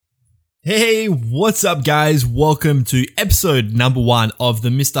Hey, what's up, guys? Welcome to episode number 1 of the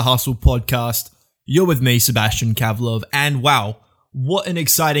Mr. Hustle podcast. You're with me, Sebastian Kavlov, and wow, what an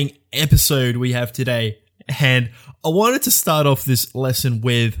exciting episode we have today. And I wanted to start off this lesson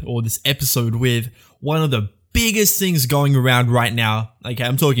with, or this episode with, one of the biggest things going around right now. Okay,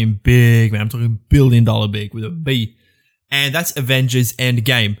 I'm talking big, man. I'm talking billion-dollar big with a B. And that's Avengers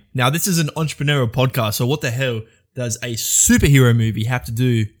Endgame. Now, this is an entrepreneurial podcast, so what the hell does a superhero movie have to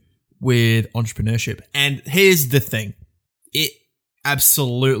do with entrepreneurship? And here's the thing. It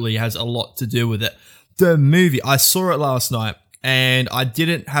absolutely has a lot to do with it. The movie, I saw it last night and I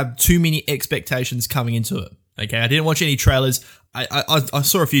didn't have too many expectations coming into it. Okay, I didn't watch any trailers. I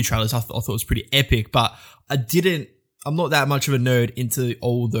saw a few trailers. I thought it was pretty epic, but I'm not that much of a nerd into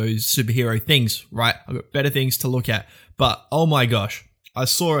all those superhero things, right? I've got better things to look at. But oh my gosh, I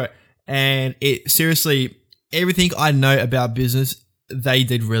saw it and it seriously, everything I know about business, they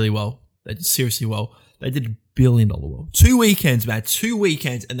did really well. They did seriously well. They did $1 billion well. 2 weekends, man. 2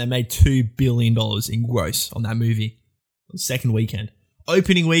 weekends, and they made $2 billion in gross on that movie. On the second weekend.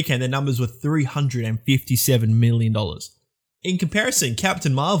 Opening weekend, their numbers were $357 million. In comparison,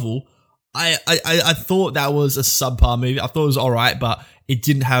 Captain Marvel, I thought that was a subpar movie. I thought it was alright, but it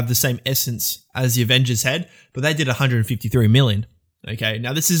didn't have the same essence as the Avengers had. But they did $153 million. Okay,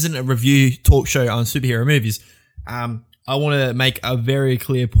 now this isn't a review talk show on superhero movies. I want to make a very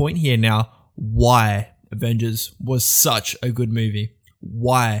clear point here now why Avengers was such a good movie.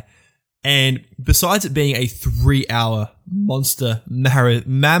 Why? And besides it being a 3-hour monster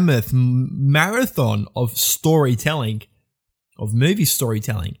mammoth marathon of storytelling, of movie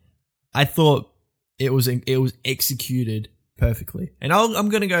storytelling, I thought it was executed perfectly. And I'm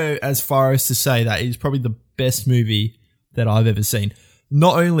going to go as far as to say that it is probably the best movie that I've ever seen.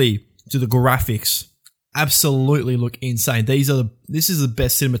 Not only do the graphics absolutely look insane. This is the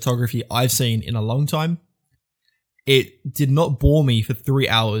best cinematography I've seen in a long time. It did not bore me for 3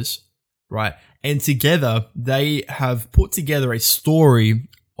 hours, right? And together, they have put together a story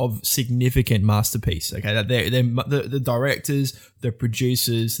of significant masterpiece. Okay, that the directors, the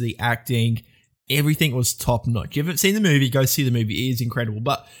producers, the acting, everything was top notch. If you haven't seen the movie, go see the movie. It is incredible.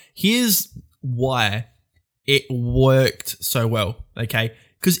 But here's why it worked so well. Okay.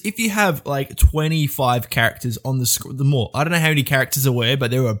 Because if you have like 25 characters on the screen, I don't know how many characters there were, but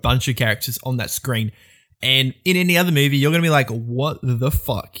there were a bunch of characters on that screen. And in any other movie, you're going to be like, what the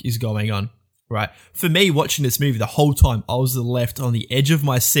fuck is going on? Right? For me, watching this movie the whole time, I was left on the edge of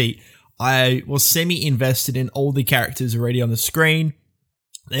my seat. I was semi-invested in all the characters already on the screen.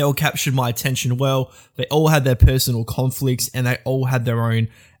 They all captured my attention well. They all had their personal conflicts and they all had their own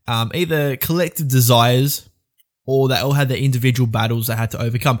either collective desires or they all had their individual battles they had to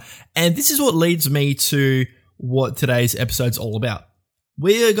overcome. And this is what leads me to what today's episode's all about.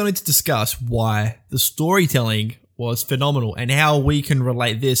 We are going to discuss why the storytelling was phenomenal and how we can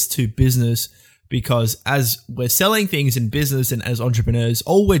relate this to business, because as we're selling things in business and as entrepreneurs,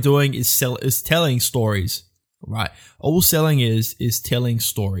 all we're doing is telling stories, right? All selling is telling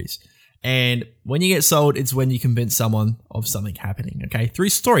stories. And when you get sold, it's when you convince someone of something happening, okay? Through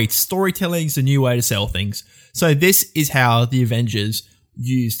storytelling is a new way to sell things. So this is how the Avengers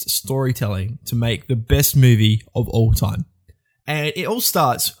used storytelling to make the best movie of all time. And it all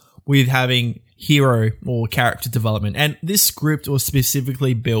starts with having hero or character development. And this script was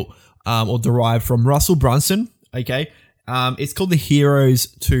specifically built or derived from Russell Brunson, okay? It's called The Heroes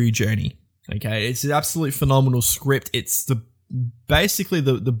 2 Journey, okay? It's an absolutely phenomenal script. It's basically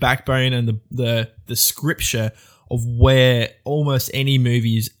the backbone and the scripture of where almost any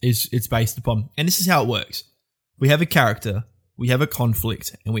movie is based upon. And this is how it works. We have a character, we have a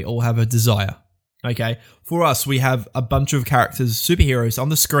conflict, and we all have a desire. Okay? For us, we have a bunch of characters, superheroes on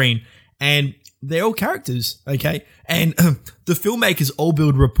the screen, and they're all characters, okay? And the filmmakers all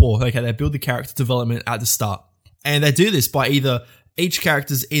build rapport, okay? They build the character development at the start. And they do this by each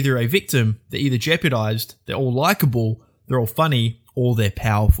character's either a victim, they're either jeopardized, they're all likable, they're all funny, or they're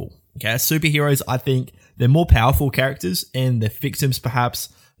powerful. Okay, as superheroes, I think they're more powerful characters, and they're victims perhaps.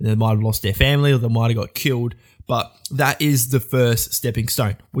 They might have lost their family, or they might have got killed. But that is the first stepping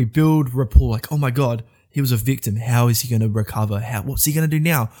stone. We build rapport, like, oh my god, he was a victim. How is he going to recover? What's he going to do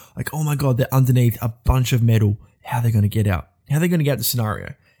now? Like, oh my god, they're underneath a bunch of metal. How are they going to get out? How are they going to get out the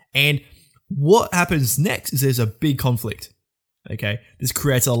scenario? And what happens next is there's a big conflict. Okay, this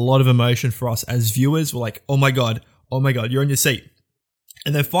creates a lot of emotion for us as viewers. We're like, oh my god, you're on your seat.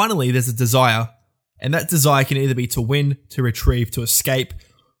 And then finally, there's a desire. And that desire can either be to win, to retrieve, to escape,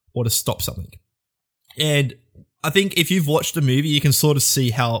 or to stop something. And I think if you've watched the movie, you can sort of see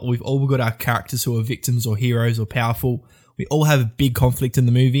how we've all got our characters who are victims or heroes or powerful. We all have a big conflict in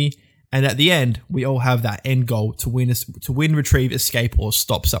the movie. And at the end, we all have that end goal to win, retrieve, escape, or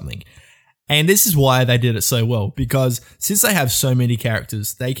stop something. And this is why they did it so well, because since they have so many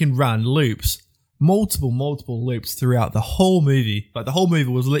characters, they can run loops, multiple loops throughout the whole movie. Like the whole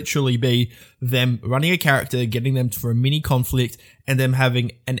movie will literally be them running a character, getting them for a mini conflict, and them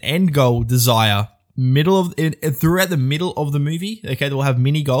having an end goal desire throughout the middle of the movie. Okay, they'll have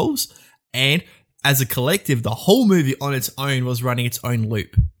mini goals, and as a collective, the whole movie on its own was running its own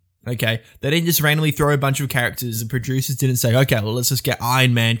loop. Okay, they didn't just randomly throw a bunch of characters. The producers didn't say, okay, well, let's just get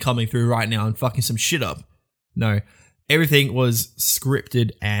Iron Man coming through right now and fucking some shit up. No, everything was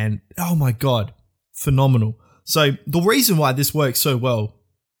scripted and, oh my God, phenomenal. So the reason why this works so well,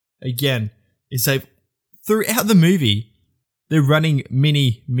 again, is throughout the movie, they're running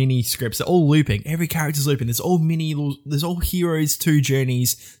mini scripts. They're all looping. Every character's looping. There's all heroes, 2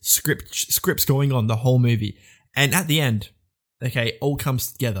 journeys, scripts going on the whole movie. And at the end, okay, all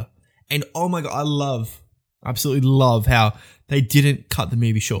comes together. And oh my God, absolutely love how they didn't cut the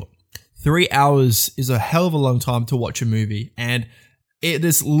movie short. 3 hours is a hell of a long time to watch a movie, and it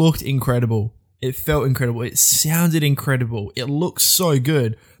just looked incredible. It felt incredible. It sounded incredible. It looked so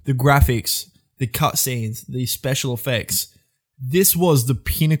good. The graphics, the cutscenes, the special effects. This was the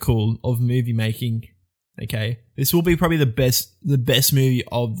pinnacle of movie making. Okay, this will be probably the best movie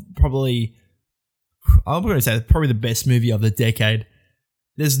of probably. I'm going to say probably the best movie of the decade.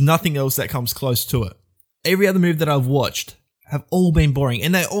 There's nothing else that comes close to it. Every other movie that I've watched have all been boring,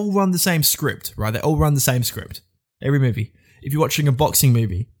 and they all run the same script, right? They all run the same script. Every movie. If you're watching a boxing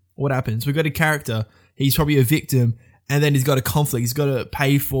movie, what happens? We've got a character, he's probably a victim, and then he's got a conflict. He's got to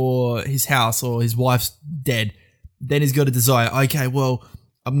pay for his house, or his wife's dead. Then he's got a desire. Okay, well,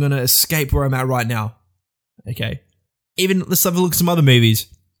 I'm going to escape where I'm at right now. Okay. Even, let's have a look at some other movies.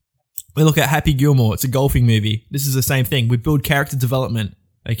 We look at Happy Gilmore. It's a golfing movie. This is the same thing. We build character development.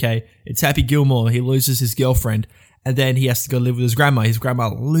 Okay. It's Happy Gilmore. He loses his girlfriend, and then he has to go live with his grandma. His grandma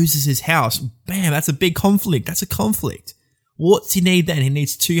loses his house. Bam. That's a big conflict. That's a conflict. What's he need then? He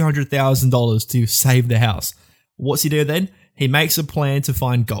needs $200,000 to save the house. What's he do then? He makes a plan to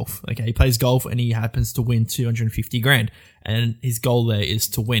find golf. Okay. He plays golf and he happens to win 250 grand. And his goal there is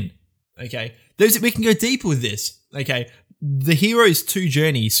to win. Okay. We can go deeper with this. Okay. The hero's 2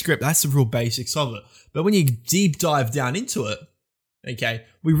 journey script, that's the real basics of it. But when you deep dive down into it, okay,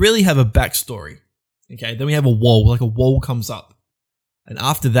 we really have a backstory. Okay, then we have a wall comes up. And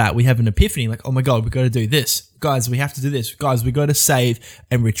after that, we have an epiphany, like, oh my God, we got to do this. Guys, we have to do this. Guys, we got to save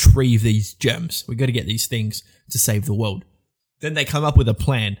and retrieve these gems. We got to get these things to save the world. Then they come up with a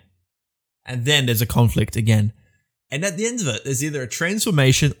plan. And then there's a conflict again. And at the end of it, there's either a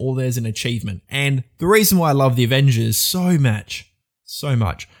transformation or there's an achievement. And the reason why I love the Avengers so much,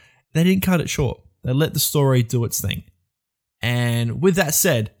 they didn't cut it short. They let the story do its thing. And with that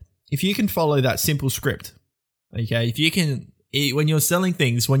said, if you can follow that simple script, okay, if you can, when you're selling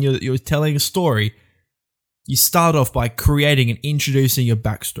things, when you're telling a story, you start off by creating and introducing your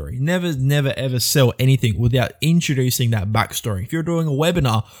backstory. Never ever sell anything without introducing that backstory. If you're doing a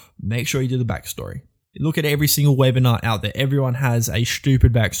webinar, make sure you do the backstory. Look at every single webinar out there. Everyone has a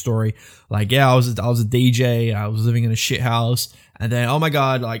stupid backstory. Like, yeah, I was a DJ. I was living in a shit house. And then, oh my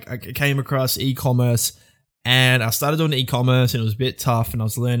God, like I came across e-commerce and I started doing e-commerce and it was a bit tough and I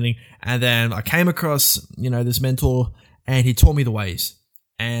was learning. And then I came across, this mentor and he taught me the ways.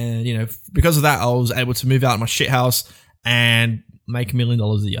 And, because of that, I was able to move out of my shit house and make $1 million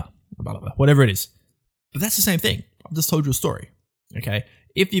a year. Whatever it is. But that's the same thing. I've just told you a story. Okay.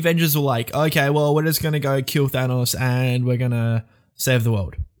 If the Avengers were like, okay, well, we're just going to go kill Thanos and we're going to save the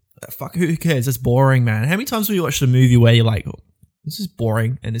world. Fuck, who cares? That's boring, man. How many times have you watched a movie where you're like, oh, this is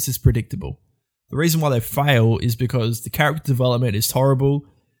boring and this is predictable? The reason why they fail is because the character development is horrible.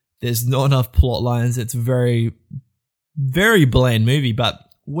 There's not enough plot lines. It's a very, very bland movie. But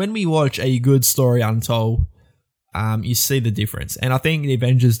when we watch a good story untold, you see the difference. And I think the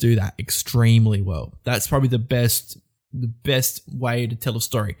Avengers do that extremely well. That's probably the best way to tell a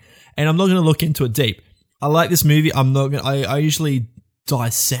story. And I'm not going to look into it deep. I like this movie. I usually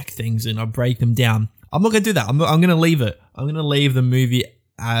dissect things and I break them down. I'm not going to do that. I'm going to leave it. I'm going to leave the movie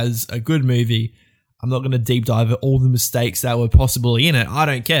as a good movie. I'm not going to deep dive at all the mistakes that were possibly in it. I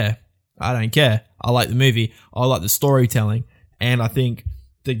don't care. I like the movie. I like the storytelling. And I think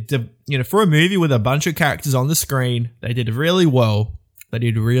for a movie with a bunch of characters on the screen, they did really well. They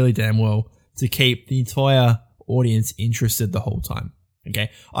did really damn well to keep the entire audience interested the whole time. Okay,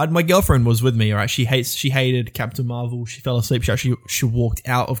 my girlfriend was with me. All right, she hated Captain Marvel. She fell asleep. She walked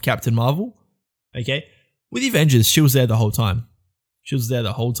out of Captain Marvel. Okay, with the Avengers, she was there the whole time.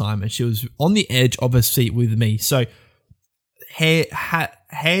 And she was on the edge of her seat with me. So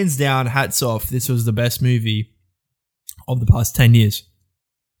hands down, hats off, this was the best movie of the past 10 years.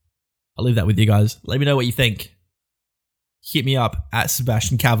 I'll leave that with you guys. Let me know what you think. Hit me up at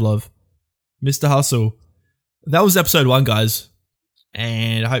Sebastian Kavlov. Mr. Hustle. That was episode 1, guys.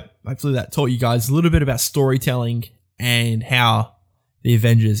 And hopefully that taught you guys a little bit about storytelling and how the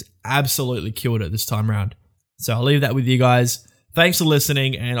Avengers absolutely killed it this time around. So I'll leave that with you guys. Thanks for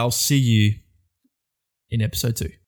listening, and I'll see you in episode 2.